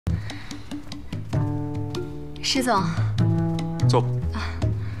石总，坐吧。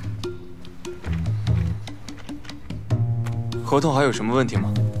合同还有什么问题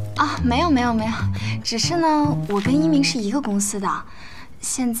吗？啊，没有，只是呢，我跟一鸣是一个公司的，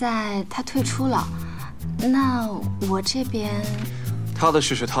现在他退出了，那我这边……他的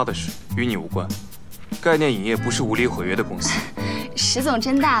事是他的事，与你无关。概念影业不是无理毁约的公司。石总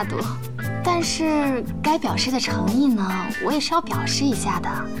真大度，但是该表示的诚意呢，我也是要表示一下的。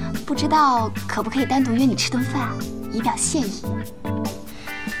不知道可不可以单独约你吃顿饭，以表谢意。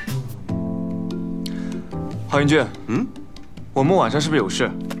郝云俊，我们晚上是不是有事？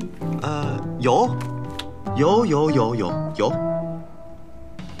有。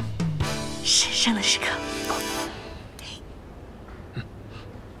神圣的时刻。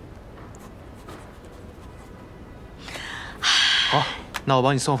好，那我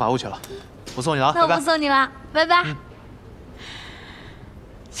帮你送法务去了，不送你了啊，那我不送你了，拜拜。呀，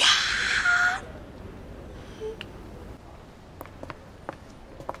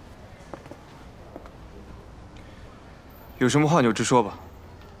有什么话你就直说吧。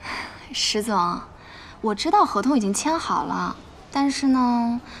石总，我知道合同已经签好了，但是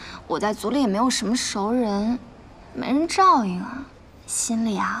呢，我在组里也没有什么熟人，没人照应啊，心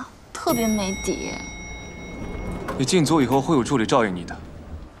里啊特别没底。你进组以后会有助理照应你的。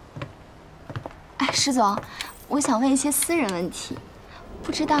哎，石总，我想问一些私人问题，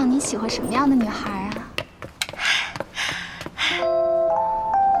不知道你喜欢什么样的女孩啊？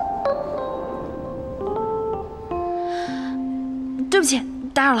对不起，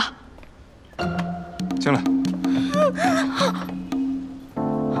打扰了。进来。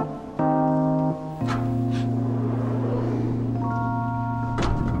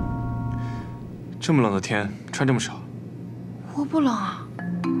这么冷的天，穿这么少。我不冷啊。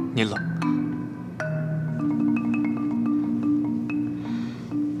你冷。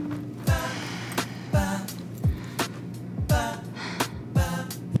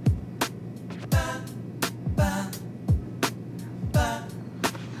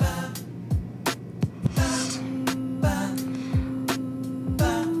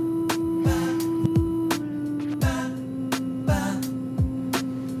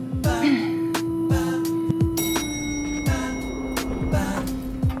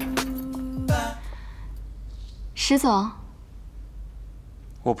石总，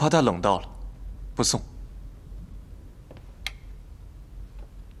我怕他冷到了，不送。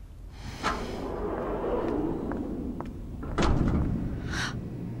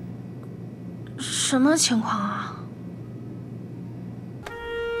什么情况啊？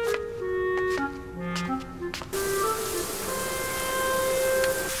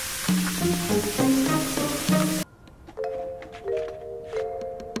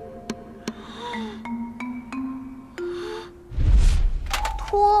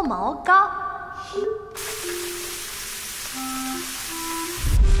脱毛膏。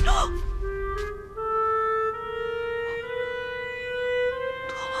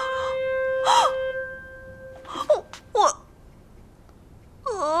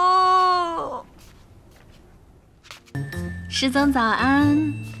石总早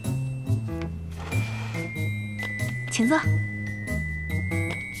安，请坐。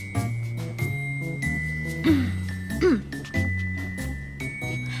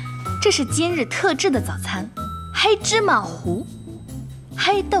这是今日特制的早餐：黑芝麻糊、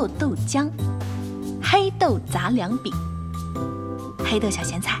黑豆豆浆、黑豆杂粮饼、黑豆小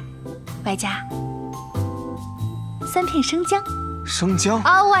咸菜，外加3片生姜。生姜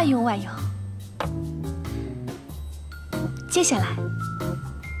啊，外用。接下来，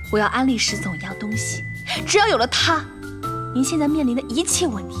我要安利石总一样东西，只要有了它，您现在面临的一切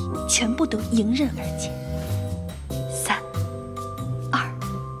问题全部都迎刃而解。3、2、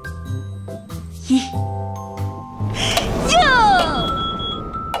1，哟！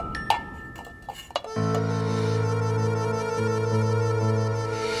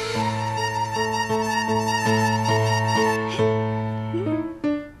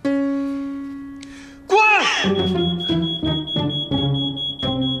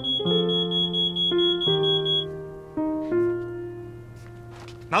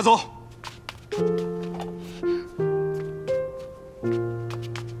拿走。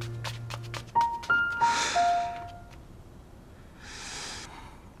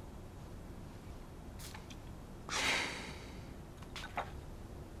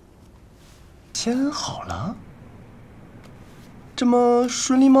签好了？这么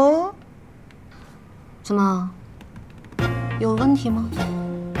顺利吗？怎么，有问题吗？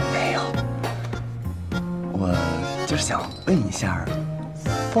没有，我就是想问一下，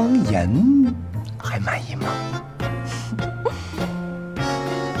方言还满意吗？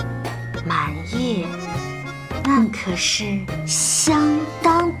满意。那可是相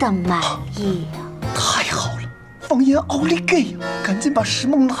当的满意呀。太好了，方言奥利给呀！赶紧把石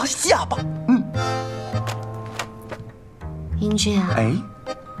梦拿下吧。英俊啊，哎，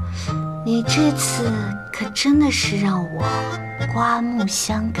你这次可真的是让我刮目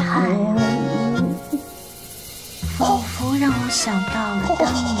相看呀，仿佛让我想到了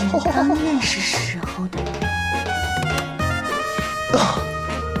当年刚认识时候的你。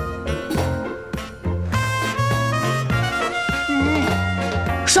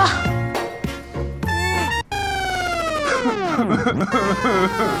说。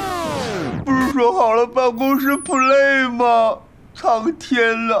不是说好了办公室 play 吗？苍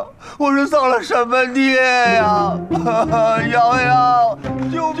天呐，我是丧了什么孽呀！瑶瑶，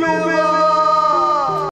救命啊！